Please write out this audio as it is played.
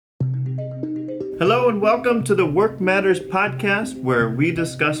Hello and welcome to the Work Matters podcast, where we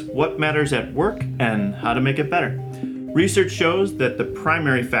discuss what matters at work and how to make it better. Research shows that the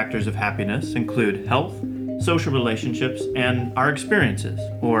primary factors of happiness include health, social relationships, and our experiences,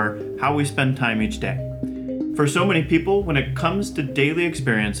 or how we spend time each day. For so many people, when it comes to daily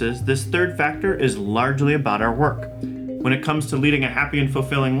experiences, this third factor is largely about our work. When it comes to leading a happy and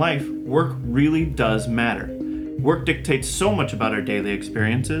fulfilling life, work really does matter. Work dictates so much about our daily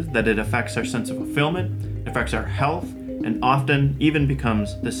experiences that it affects our sense of fulfillment, affects our health, and often even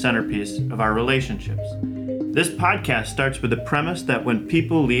becomes the centerpiece of our relationships. This podcast starts with the premise that when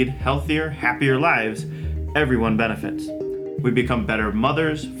people lead healthier, happier lives, everyone benefits. We become better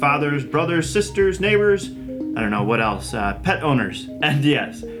mothers, fathers, brothers, sisters, neighbors, I don't know what else, pet owners, and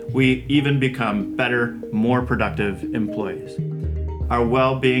yes, we even become better, more productive employees. Our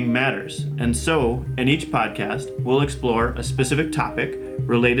well-being matters, and so in each podcast, we'll explore a specific topic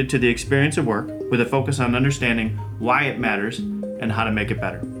related to the experience of work with a focus on understanding why it matters and how to make it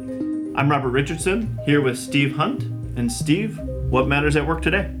better. I'm Robert Richardson, here with Steve Hunt. And Steve, what matters at work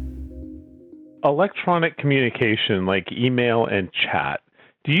today? Electronic communication like email and chat.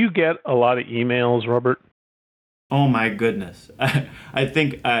 Do you get a lot of emails, Robert? Oh my goodness. I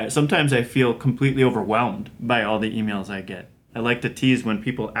think sometimes I feel completely overwhelmed by all the emails I get. I like to tease when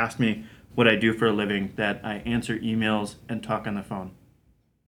people ask me what I do for a living that I answer emails and talk on the phone.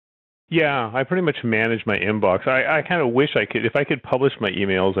 Yeah, I pretty much manage my inbox. I kind of wish I could. If I could publish my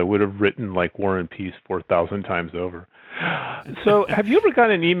emails, I would have written like War and Peace 4,000 times over. So have you ever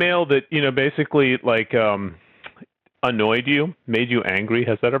got an email that, basically like annoyed you, made you angry?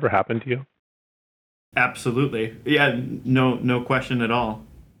 Has that ever happened to you? Absolutely. Yeah, no question at all.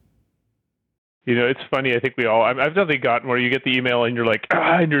 It's funny. I think I've definitely gotten where you get the email and you're like,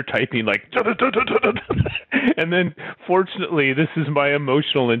 and you're typing like, and then fortunately, this is my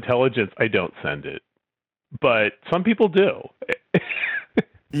emotional intelligence. I don't send it, but some people do.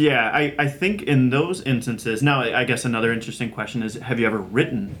 Yeah, I think in those instances, now I guess another interesting question is, have you ever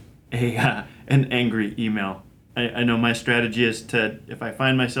written an angry email? I know my strategy is if I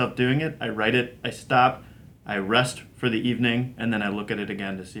find myself doing it, I write it, I stop, I rest for the evening, and then I look at it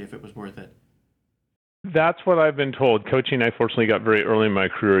again to see if it was worth it. That's what I've been told. Coaching, I fortunately got very early in my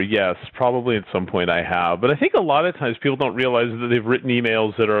career. Yes, probably at some point I have. But I think a lot of times people don't realize that they've written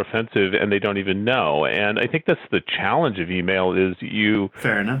emails that are offensive and they don't even know. And I think that's the challenge of email is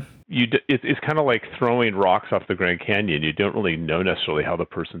Fair enough. It's kind of like throwing rocks off the Grand Canyon. You don't really know necessarily how the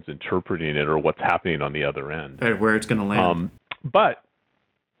person's interpreting it or what's happening on the other end. Where it's going to land. But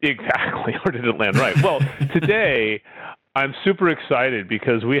exactly, where did it land? Right. Well, today I'm super excited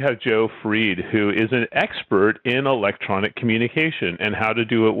because we have Joe Freed, who is an expert in electronic communication and how to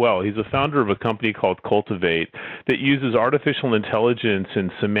do it well. He's a founder of a company called Cultivate that uses artificial intelligence and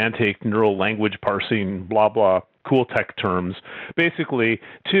semantic neural language parsing, blah, blah, cool tech terms, basically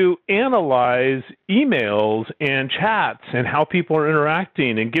to analyze emails and chats and how people are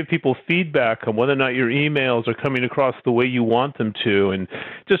interacting and give people feedback on whether or not your emails are coming across the way you want them to, and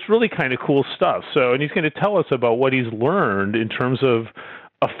just really kind of cool stuff. And he's going to tell us about what he's learned in terms of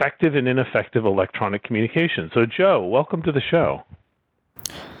effective and ineffective electronic communication. So Joe, welcome to the show.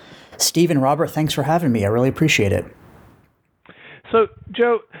 Steve and Robert, thanks for having me. I really appreciate it. So,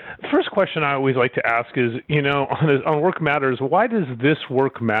 Joe, first question I always like to ask is, on Work Matters, why does this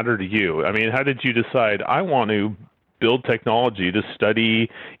work matter to you? I mean, how did you decide I want to build technology to study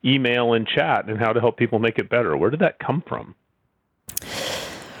email and chat and how to help people make it better? Where did that come from?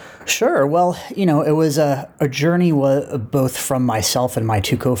 Sure. Well, it was a journey both from myself and my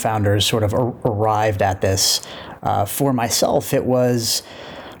two co-founders sort of arrived at this. For myself, it was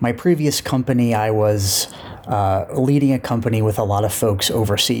my previous company. I was leading a company with a lot of folks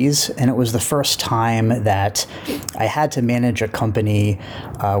overseas, and it was the first time that I had to manage a company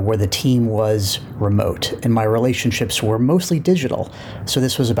where the team was remote and my relationships were mostly digital. So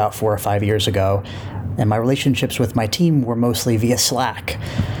this was about 4 or 5 years ago, and my relationships with my team were mostly via Slack.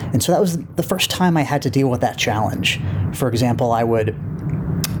 And so that was the first time I had to deal with that challenge. For example, I would,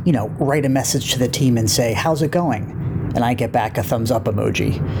 write a message to the team and say, "How's it going?" And I get back a thumbs up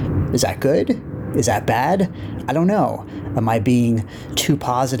emoji. Is that good? Is that bad? I don't know. Am I being too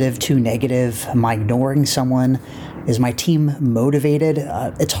positive, too negative? Am I ignoring someone? Is my team motivated?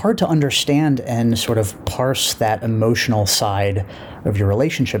 It's hard to understand and sort of parse that emotional side of your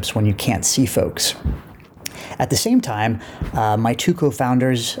relationships when you can't see folks. At the same time, my two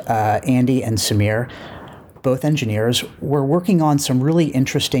co-founders, Andy and Samir, both engineers, were working on some really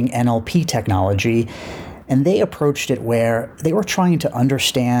interesting NLP technology. And they approached it where they were trying to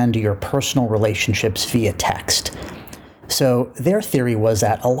understand your personal relationships via text. So their theory was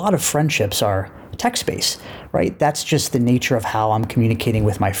that a lot of friendships are text-based, right? That's just the nature of how I'm communicating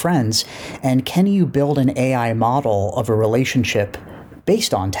with my friends. And can you build an AI model of a relationship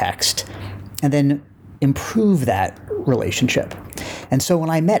based on text and then improve that relationship? And so when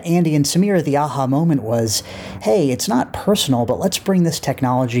I met Andy and Samir, the aha moment was, hey, it's not personal, but let's bring this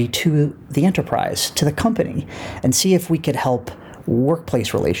technology to the enterprise, to the company, and see if we could help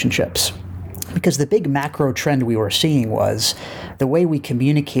workplace relationships. Because the big macro trend we were seeing was the way we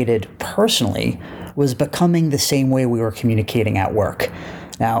communicated personally was becoming the same way we were communicating at work.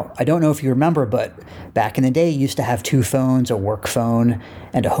 Now, I don't know if you remember, but back in the day, you used to have two phones, a work phone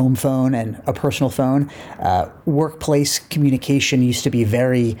and a home phone and a personal phone. Workplace communication used to be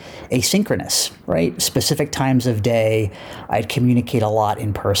very asynchronous, right? Specific times of day, I'd communicate a lot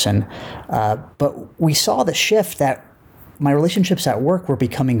in person. But we saw the shift that my relationships at work were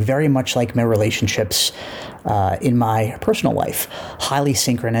becoming very much like my relationships in my personal life. Highly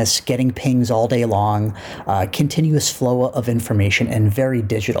synchronous, getting pings all day long, continuous flow of information, and very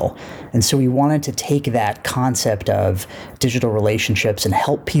digital. And so we wanted to take that concept of digital relationships and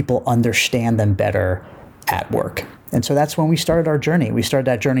help people understand them better at work. And so that's when we started our journey. We started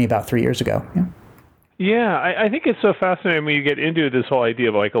that journey about 3 years ago. Yeah. Yeah, I think it's so fascinating when you get into this whole idea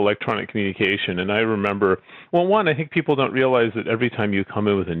of like electronic communication. And I remember, well, one, I think people don't realize that every time you come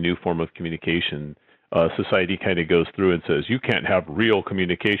in with a new form of communication, society kind of goes through and says, you can't have real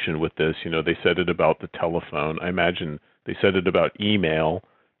communication with this. You know, they said it about the telephone. I imagine they said it about email.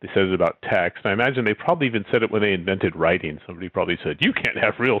 They said it about text. I imagine they probably even said it when they invented writing. Somebody probably said, you can't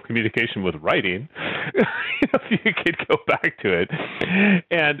have real communication with writing. If you could go back to it.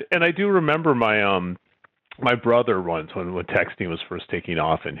 And I do remember my brother once, when texting was first taking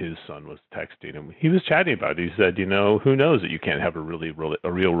off and his son was texting, and he was chatting about it. He said, who knows that you can't have a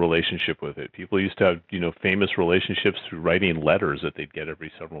real relationship with it. People used to have, famous relationships through writing letters that they'd get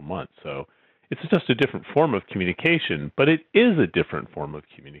every several months. So it's just a different form of communication, but it is a different form of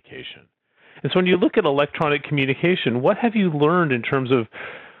communication. And so when you look at electronic communication, what have you learned in terms of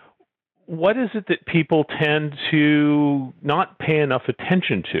what is it that people tend to not pay enough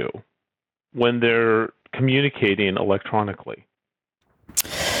attention to when they're communicating electronically?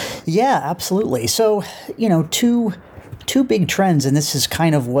 Yeah, absolutely. So, two big trends, and this is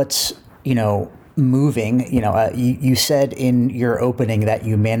kind of what's, moving. You said in your opening that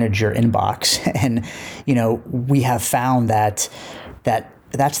you manage your inbox, and, we have found that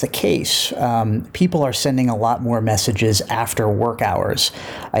that's the case. People are sending a lot more messages after work hours.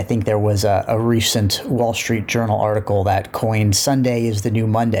 I think there was a recent Wall Street Journal article that coined Sunday is the new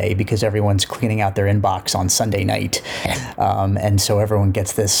Monday because everyone's cleaning out their inbox on Sunday night. And so everyone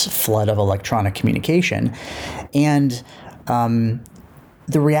gets this flood of electronic communication. And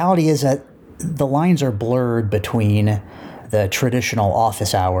the reality is that the lines are blurred between the traditional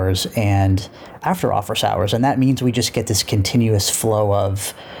office hours and after office hours. And that means we just get this continuous flow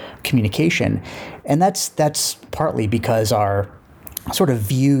of communication. And that's partly because our sort of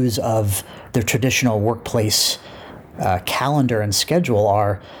views of the traditional workplace calendar and schedule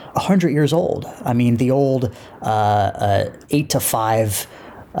are 100 years old. I mean, the old 8 to 5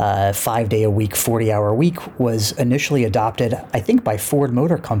 5-day-a-week, 40-hour week was initially adopted, I think, by Ford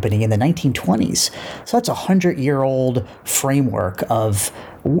Motor Company in the 1920s. So that's a 100-year-old framework of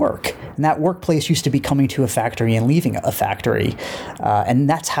work. And that workplace used to be coming to a factory and leaving a factory. And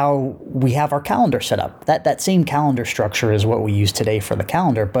that's how we have our calendar set up. That same calendar structure is what we use today for the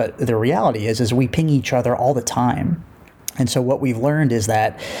calendar. But the reality is we ping each other all the time. And so what we've learned is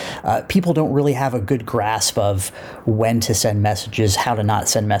that people don't really have a good grasp of when to send messages, how to not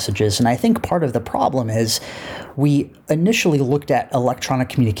send messages. And I think part of the problem is we initially looked at electronic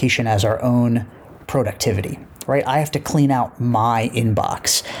communication as our own productivity, right? I have to clean out my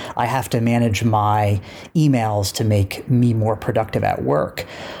inbox. I have to manage my emails to make me more productive at work.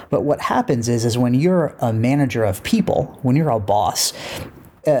 But what happens is when you're a manager of people, when you're a boss,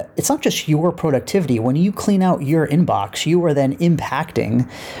 it's not just your productivity. When you clean out your inbox, you are then impacting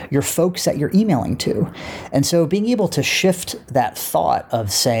your folks that you're emailing to. And so being able to shift that thought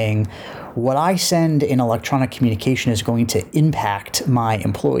of saying, what I send in electronic communication is going to impact my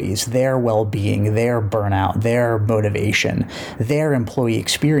employees, their well-being, their burnout, their motivation, their employee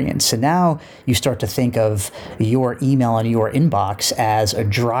experience. And now you start to think of your email and your inbox as a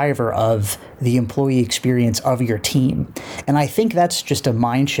driver of the employee experience of your team. And I think that's just a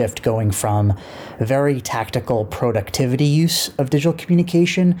mind shift going from very tactical productivity use of digital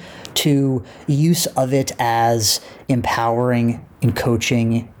communication to use of it as empowering in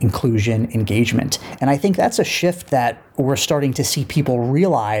coaching, inclusion, engagement. And I think that's a shift that we're starting to see people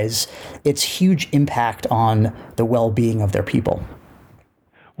realize its huge impact on the well-being of their people.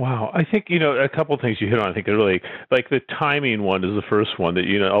 Wow. I think, a couple of things you hit on, I think are really, like the timing one is the first one that,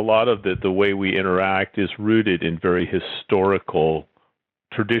 a lot of the way we interact is rooted in very historical,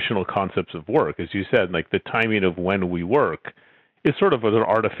 traditional concepts of work. As you said, like the timing of when we work is sort of an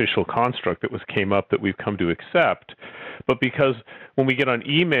artificial construct that came up that we've come to accept. But because when we get on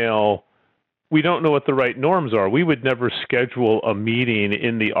email, we don't know what the right norms are. We would never schedule a meeting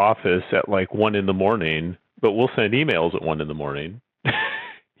in the office at like 1 a.m, but we'll send emails at 1 a.m.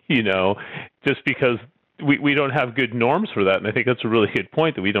 Just because we don't have good norms for that. And I think that's a really good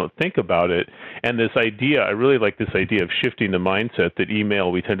point, that we don't think about it. And this idea, I really like this idea of shifting the mindset that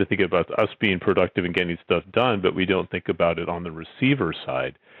email, we tend to think about us being productive and getting stuff done, but we don't think about it on the receiver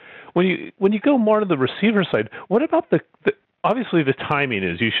side. When you go more to the receiver side, what about obviously the timing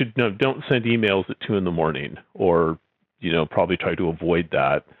is you should don't send emails at 2 a.m, or, probably try to avoid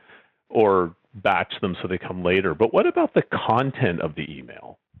that, or batch them so they come later. But what about the content of the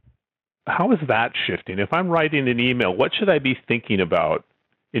email? How is that shifting? If I'm writing an email, what should I be thinking about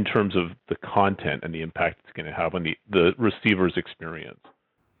in terms of the content and the impact it's going to have on the receiver's experience?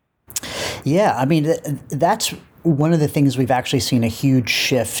 Yeah, I mean, that's one of the things we've actually seen a huge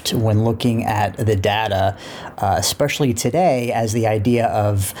shift when looking at the data, especially today, as the idea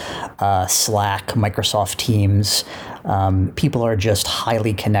of Slack, Microsoft Teams, people are just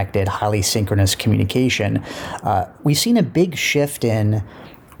highly connected, highly synchronous communication. We've seen a big shift in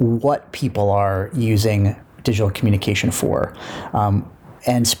what people are using digital communication for.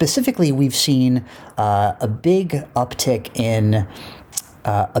 And specifically, we've seen a big uptick in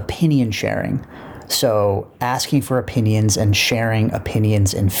opinion sharing. So asking for opinions and sharing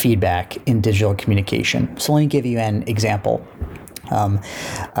opinions and feedback in digital communication. So let me give you an example.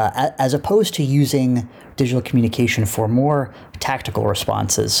 As opposed to using digital communication for more tactical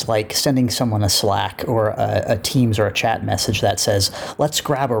responses, like sending someone a Slack or a Teams or a chat message that says, let's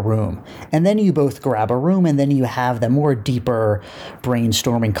grab a room. And then you both grab a room, and then you have the more deeper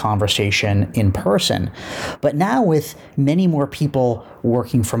brainstorming conversation in person. But now with many more people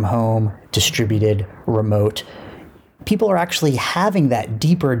working from home, distributed, remote, people are actually having that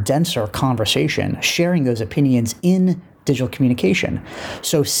deeper, denser conversation, sharing those opinions in digital communication.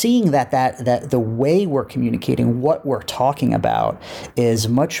 So seeing that the way we're communicating, what we're talking about, is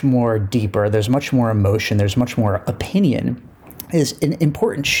much more deeper, there's much more emotion, there's much more opinion, is an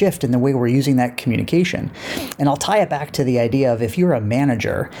important shift in the way we're using that communication. And I'll tie it back to the idea of, if you're a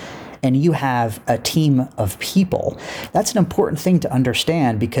manager and you have a team of people, that's an important thing to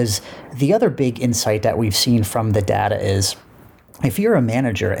understand, because the other big insight that we've seen from the data is, if you're a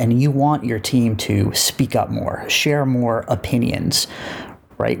manager and you want your team to speak up more, share more opinions,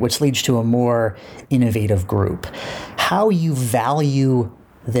 right, which leads to a more innovative group, how you value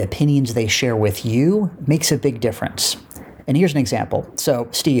the opinions they share with you makes a big difference. And here's an example. So,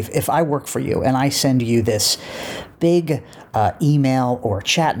 Steve, if I work for you and I send you this big email or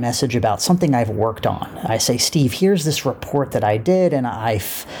chat message about something I've worked on, I say, Steve, here's this report that I did, and I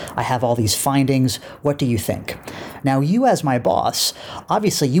have all these findings. What do you think? Now, you as my boss,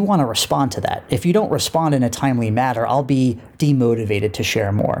 obviously you want to respond to that. If you don't respond in a timely manner, I'll be demotivated to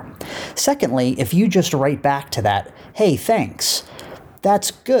share more. Secondly, if you just write back to that, hey, thanks,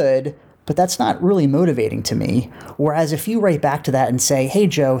 that's good, but that's not really motivating to me. Whereas if you write back to that and say, hey,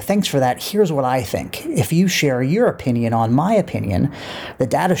 Joe, thanks for that, here's what I think. If you share your opinion on my opinion, the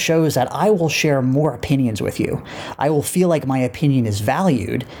data shows that I will share more opinions with you. I will feel like my opinion is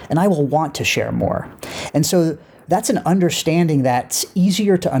valued, and I will want to share more. And so that's an understanding that's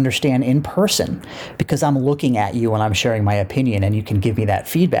easier to understand in person, because I'm looking at you when I'm sharing my opinion and you can give me that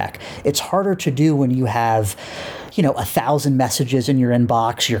feedback. It's harder to do when you have 1,000 messages in your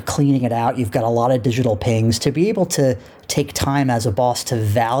inbox, you're cleaning it out, you've got a lot of digital pings. To be able to take time as a boss to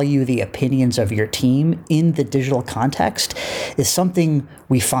value the opinions of your team in the digital context is something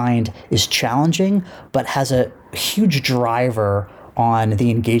we find is challenging, but has a huge driver on the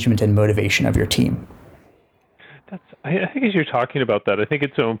engagement and motivation of your team. I think as you're talking about that, I think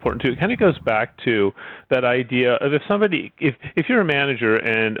it's so important too. It kind of goes back to that idea of, if you're a manager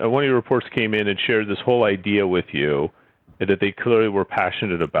and one of your reports came in and shared this whole idea with you that they clearly were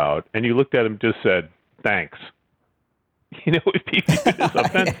passionate about, and you looked at them and just said, thanks. It would be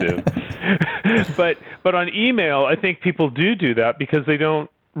offensive. But on email, I think people do that because they don't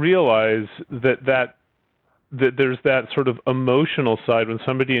realize that there's that sort of emotional side. When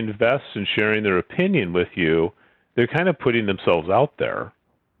somebody invests in sharing their opinion with you, they're kind of putting themselves out there,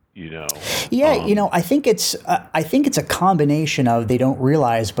 Yeah, I think it's a combination of they don't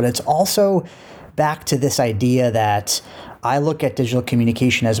realize, but it's also back to this idea that I look at digital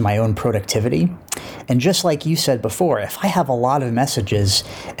communication as my own productivity. And just like you said before, if I have a lot of messages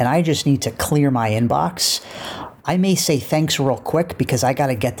and I just need to clear my inbox, I may say thanks real quick because I got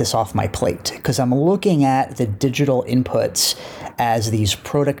to get this off my plate, because I'm looking at the digital inputs as these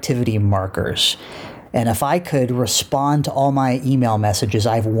productivity markers. And if I could respond to all my email messages,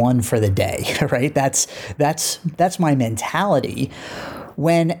 I've won for the day, right? That's my mentality.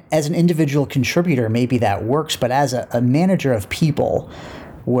 When as an individual contributor, maybe that works, but as a manager of people,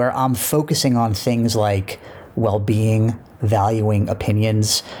 where I'm focusing on things like well-being, valuing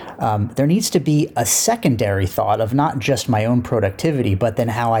opinions, there needs to be a secondary thought of not just my own productivity, but then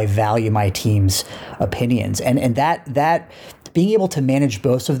how I value my team's opinions. And that being able to manage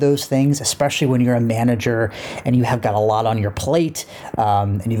both of those things, especially when you're a manager and you have got a lot on your plate,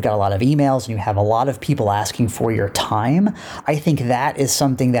 and you've got a lot of emails and you have a lot of people asking for your time, I think that is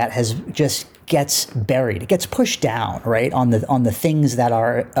something that has just gets buried. It gets pushed down, right, on the things that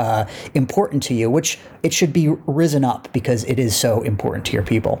are important to you, which it should be risen up because it is so important to your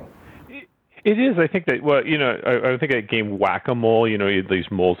people. It is. I think that, well, I think that game Whack-A-Mole, these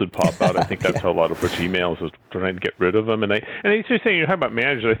moles would pop out. I think that's how a lot of push emails is trying to get rid of them. And it's just saying, you're talking about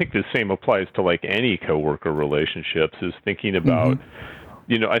managers. I think the same applies to like any coworker relationships, is thinking about,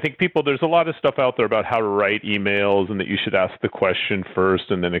 I think there's a lot of stuff out there about how to write emails and that you should ask the question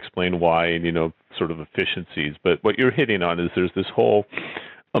first and then explain why and, sort of efficiencies. But what you're hitting on is there's this whole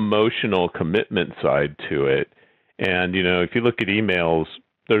emotional commitment side to it. And, if you look at emails,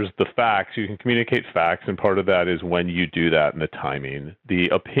 there's the facts. You can communicate facts, and part of that is when you do that and the timing. The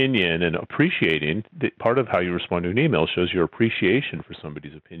opinion and appreciating, part of how you respond to an email shows your appreciation for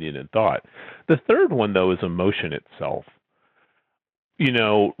somebody's opinion and thought. The third one, though, is emotion itself.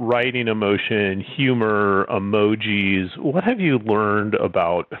 Writing emotion, humor, emojis. What have you learned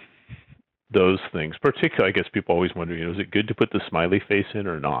about those things? Particularly, I guess people always wonder, is it good to put the smiley face in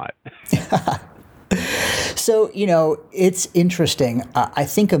or not? So, it's interesting. I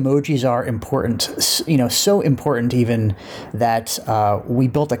think emojis are important, so important even that we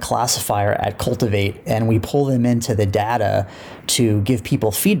built a classifier at Cultivate, and we pull them into the data to give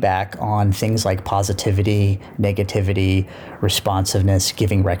people feedback on things like positivity, negativity, responsiveness,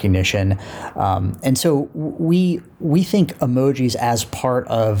 giving recognition. And so we think emojis as part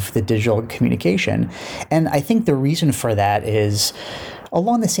of the digital communication. And I think the reason for that is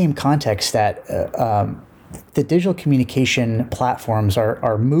along the same context that the digital communication platforms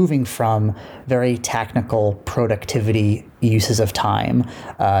are moving from very technical productivity uses of time.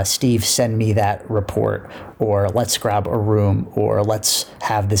 Steve, send me that report, or let's grab a room, or let's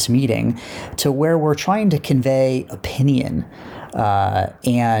have this meeting, to where we're trying to convey opinion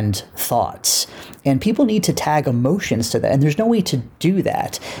and thoughts. And people need to tag emotions to that, and there's no way to do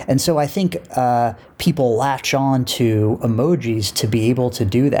that. And so I think people latch on to emojis to be able to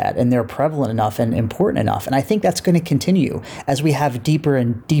do that, and they're prevalent enough and important enough. And I think that's going to continue as we have deeper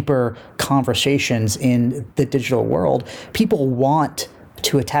and deeper conversations in the digital world. People want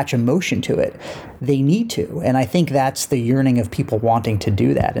to attach emotion to it. They need to. And I think that's the yearning of people wanting to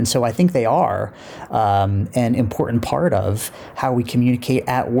do that. And so I think they are an important part of how we communicate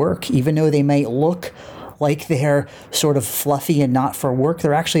at work, even though they may look like they're sort of fluffy and not for work.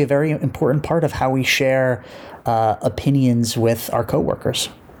 They're actually a very important part of how we share opinions with our coworkers.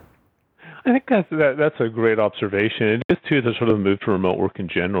 I think that's a great observation. It is, too, the sort of move to remote work in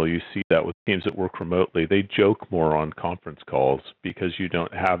general. You see that with teams that work remotely. They joke more on conference calls because you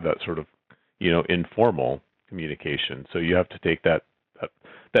don't have that sort of, informal communication. So you have to take that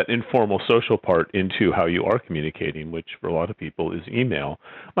informal social part into how you are communicating, which for a lot of people is email.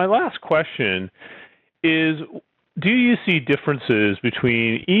 My last question is, do you see differences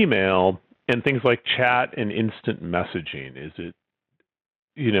between email and things like chat and instant messaging? Is it,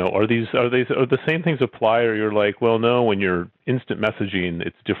 are the same things apply, or you're like, well, no, when you're instant messaging,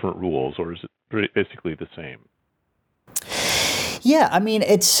 it's different rules, or is it basically the same? Yeah, I mean,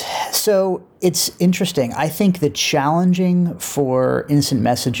 it's interesting. I think the challenging for instant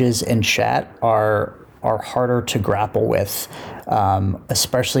messages and chat are harder to grapple with,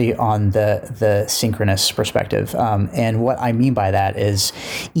 especially on the synchronous perspective. And what I mean by that is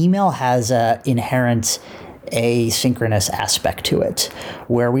email has an inherent asynchronous aspect to it,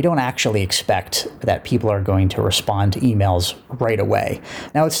 where we don't actually expect that people are going to respond to emails right away.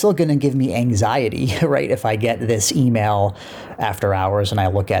 Now, it's still going to give me anxiety, right? If I get this email after hours and I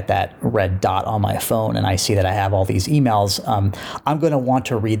look at that red dot on my phone and I see that I have all these emails, I'm going to want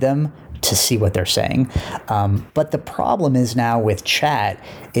to read them to see what they're saying. But the problem is now with chat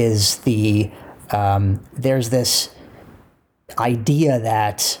is there's this idea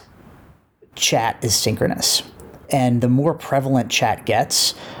that chat is synchronous. And the more prevalent chat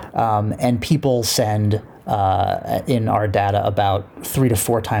gets, and people send in our data about 3 to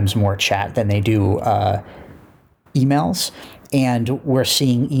 4 times more chat than they do emails. And we're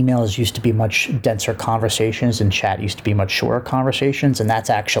seeing emails used to be much denser conversations and chat used to be much shorter conversations. And that's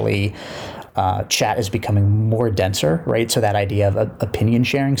actually, chat is becoming more denser, right? So that idea of opinion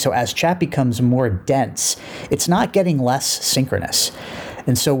sharing. So as chat becomes more dense, it's not getting less synchronous.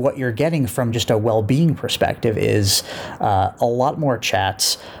 And so what you're getting from just a well-being perspective is a lot more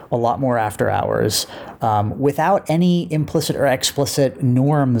chats, a lot more after hours, without any implicit or explicit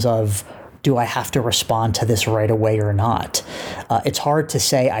norms of, do I have to respond to this right away or not? It's hard to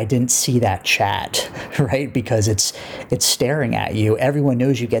say I didn't see that chat, right? Because it's staring at you. Everyone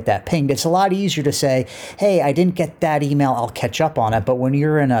knows you get that pinged. It's a lot easier to say, hey, I didn't get that email, I'll catch up on it. But when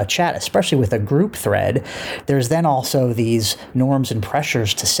you're in a chat, especially with a group thread, there's then also these norms and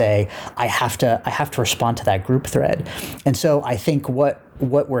pressures to say, I have to respond to that group thread. And so I think what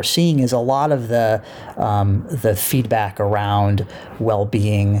we're seeing is a lot of the feedback around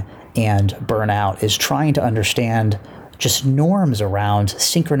well-being and burnout is trying to understand just norms around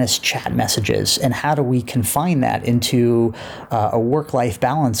synchronous chat messages and how do we confine that into a work-life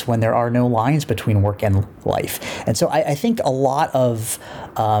balance when there are no lines between work and life. And so I think a lot of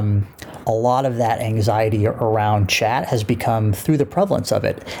that anxiety around chat has become through the prevalence of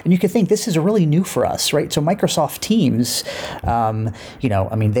it. And you could think this is really new for us, right? So Microsoft Teams,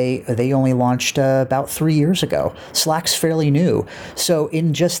 they only launched about 3 years ago. Slack's fairly new. So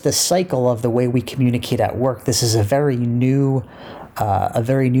in just the cycle of the way we communicate at work, this is a very new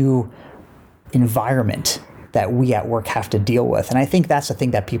environment that we at work have to deal with. And I think that's the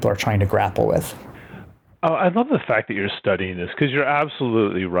thing that people are trying to grapple with. Oh, I love the fact that you're studying this because you're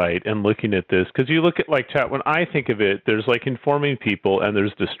absolutely right and looking at this because you look at like chat. When I think of it, there's like informing people and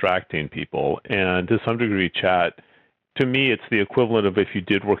there's distracting people. And to some degree, chat, to me, it's the equivalent of if you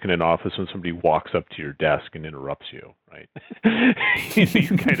did work in an office when somebody walks up to your desk and interrupts you, right?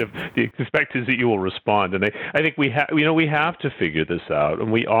 You kind of, the expect is that you will respond. And I think we have to figure this out,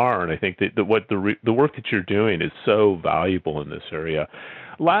 and we are. And I think that what the work that you're doing is so valuable in this area.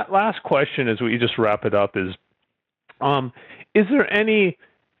 Last question as we just wrap it up is there any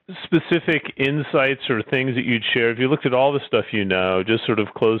specific insights or things that you'd share if you looked at all the stuff just sort of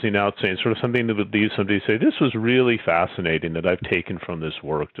closing out saying sort of something that would leave somebody say, this was really fascinating that I've taken from this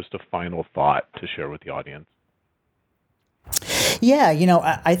work, just a final thought to share with the audience? Yeah,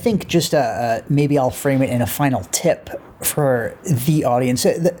 I think just maybe I'll frame it in a final tip for the audience.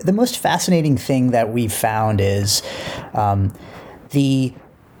 The most fascinating thing that we've found is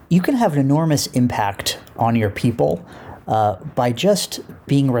you can have an enormous impact on your people by just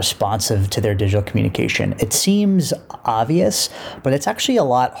being responsive to their digital communication. It seems obvious, but it's actually a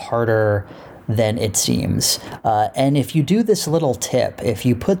lot harder than it seems. And if you do this little tip, if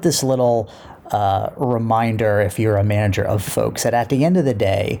you put this little reminder, if you're a manager of folks, that at the end of the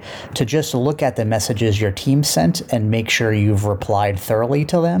day, to just look at the messages your team sent and make sure you've replied thoroughly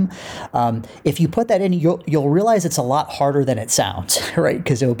to them. If you put that in, you'll realize it's a lot harder than it sounds, right?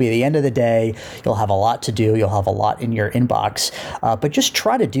 Because it will be the end of the day. You'll have a lot to do. You'll have a lot in your inbox. But just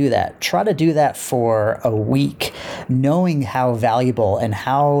try to do that. Try to do that for a week, knowing how valuable and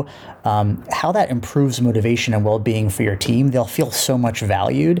how that improves motivation and well-being for your team. They'll feel so much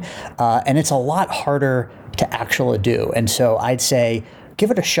valued, and it's a lot harder to actually do. And so I'd say, give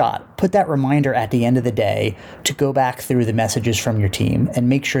it a shot. Put that reminder at the end of the day to go back through the messages from your team and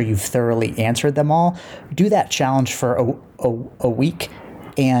make sure you've thoroughly answered them all. Do that challenge for a week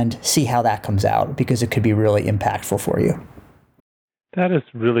and see how that comes out, because it could be really impactful for you. That is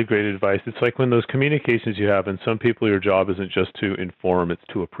really great advice. It's like when those communications you have, and some people, your job isn't just to inform, it's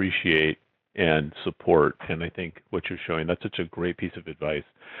to appreciate and support. And I think what you're showing, that's such a great piece of advice.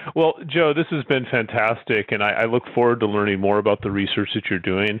 Well, Joe, this has been fantastic, and I look forward to learning more about the research that you're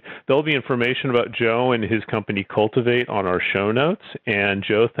doing. There'll be information about Joe and his company Cultivate on our show notes. And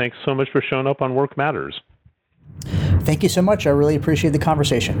Joe, thanks so much for showing up on Work Matters. Thank you so much. I really appreciate the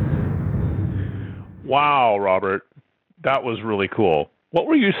conversation. Wow, Robert. That was really cool. What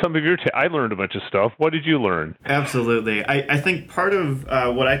were some of your I learned a bunch of stuff. What did you learn? Absolutely. I think part of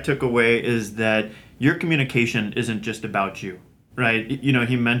what I took away is that your communication isn't just about you, right?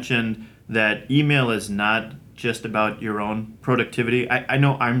 He mentioned that email is not just about your own productivity. I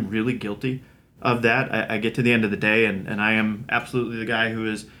know I'm really guilty of that. I get to the end of the day and I am absolutely the guy who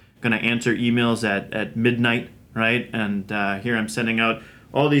is going to answer emails at midnight, right? And here I'm sending out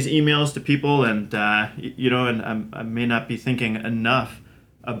all these emails to people, and I may not be thinking enough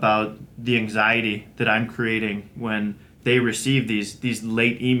about the anxiety that I'm creating when they receive these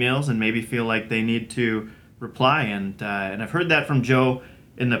late emails and maybe feel like they need to reply. And I've heard that from Joe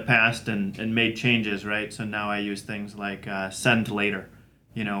in the past and made changes, right? So now I use things like send later,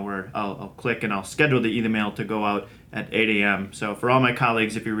 where I'll click and I'll schedule the email to go out at 8 a.m. So for all my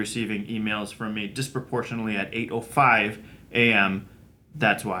colleagues, if you're receiving emails from me disproportionately at 8:05 a.m.,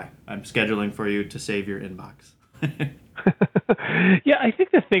 that's why I'm scheduling for you to save your inbox. Yeah, I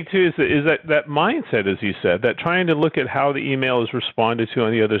think the thing too is that mindset, as you said, that trying to look at how the email is responded to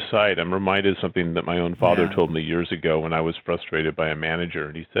on the other side. I'm reminded of something that my own father told me years ago when I was frustrated by a manager,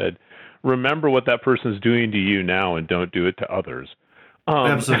 and he said, "Remember what that person's doing to you now, and don't do it to others."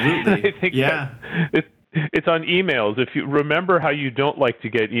 Absolutely. I think it's on emails. If you remember how you don't like to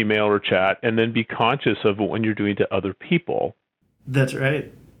get email or chat, and then be conscious of when you're doing to other people. That's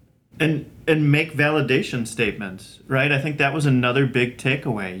right. And make validation statements, right? I think that was another big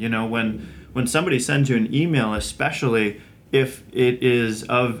takeaway. When somebody sends you an email, especially if it is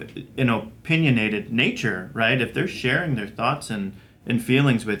of an opinionated nature, right? If they're sharing their thoughts and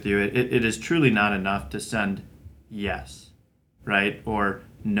feelings with you, it is truly not enough to send yes, right? Or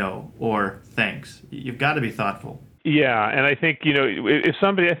no, or thanks. You've got to be thoughtful. Yeah, and I think, if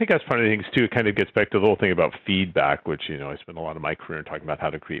somebody, I think that's part of the things too, it kind of gets back to the whole thing about feedback, which, I spent a lot of my career talking about how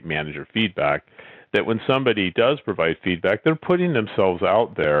to create manager feedback, that when somebody does provide feedback, they're putting themselves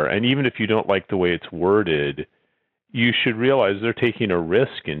out there. And even if you don't like the way it's worded, you should realize they're taking a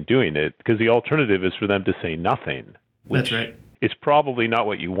risk in doing it, because the alternative is for them to say nothing. That's right. It's probably not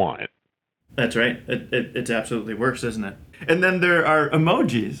what you want. That's right. It's absolutely worse, isn't it? And then there are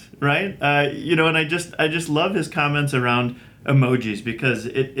emojis, right? And I just love his comments around emojis, because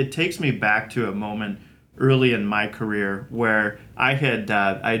it takes me back to a moment early in my career where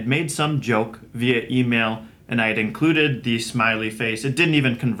I'd made some joke via email, and I had included the smiley face. It didn't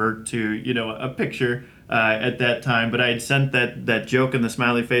even convert to a picture at that time, but I had sent that joke and the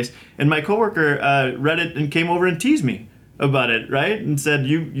smiley face, and my coworker read it and came over and teased me about it, right? And said,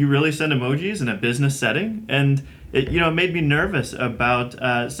 you really send emojis in a business setting? And it made me nervous about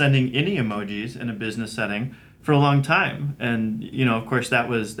sending any emojis in a business setting for a long time. And of course that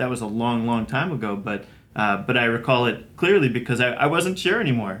was a long time ago, but I recall it clearly because I wasn't sure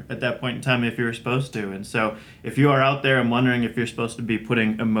anymore at that point in time if you were supposed to. And so if you are out there and wondering if you're supposed to be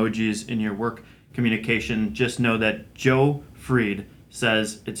putting emojis in your work communication, just know that Joe Fried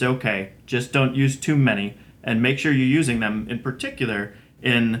says it's okay. Just don't use too many, and make sure you're using them in particular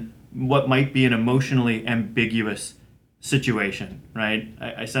in what might be an emotionally ambiguous situation, right?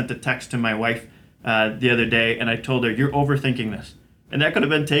 I sent a text to my wife the other day, and I told her, "You're overthinking this." And that could have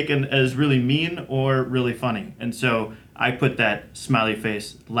been taken as really mean or really funny. And so I put that smiley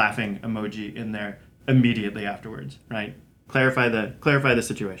face laughing emoji in there immediately afterwards, right? Clarify the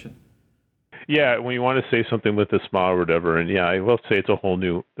situation. Yeah, when you want to say something with a smile or whatever, and I will say it's a whole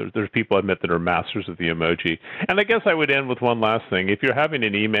new, there's people I met that are masters of the emoji. And I guess I would end with one last thing. If you're having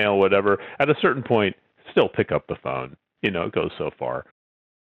an email, whatever, at a certain point, still pick up the phone. It goes so far.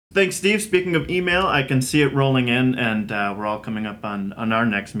 Thanks, Steve. Speaking of email, I can see it rolling in, and we're all coming up on our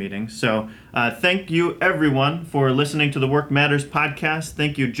next meeting. So thank you, everyone, for listening to the Work Matters podcast.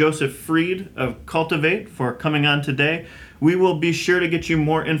 Thank you, Joseph Fried of Cultivate, for coming on today. We will be sure to get you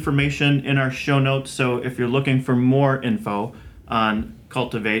more information in our show notes. So if you're looking for more info on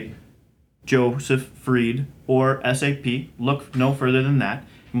Cultivate, Joseph Fried, or SAP, look no further than that.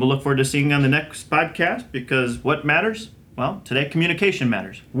 And we'll look forward to seeing you on the next podcast, because what matters? Well, today communication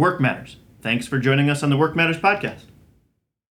matters. Work matters. Thanks for joining us on the Work Matters podcast.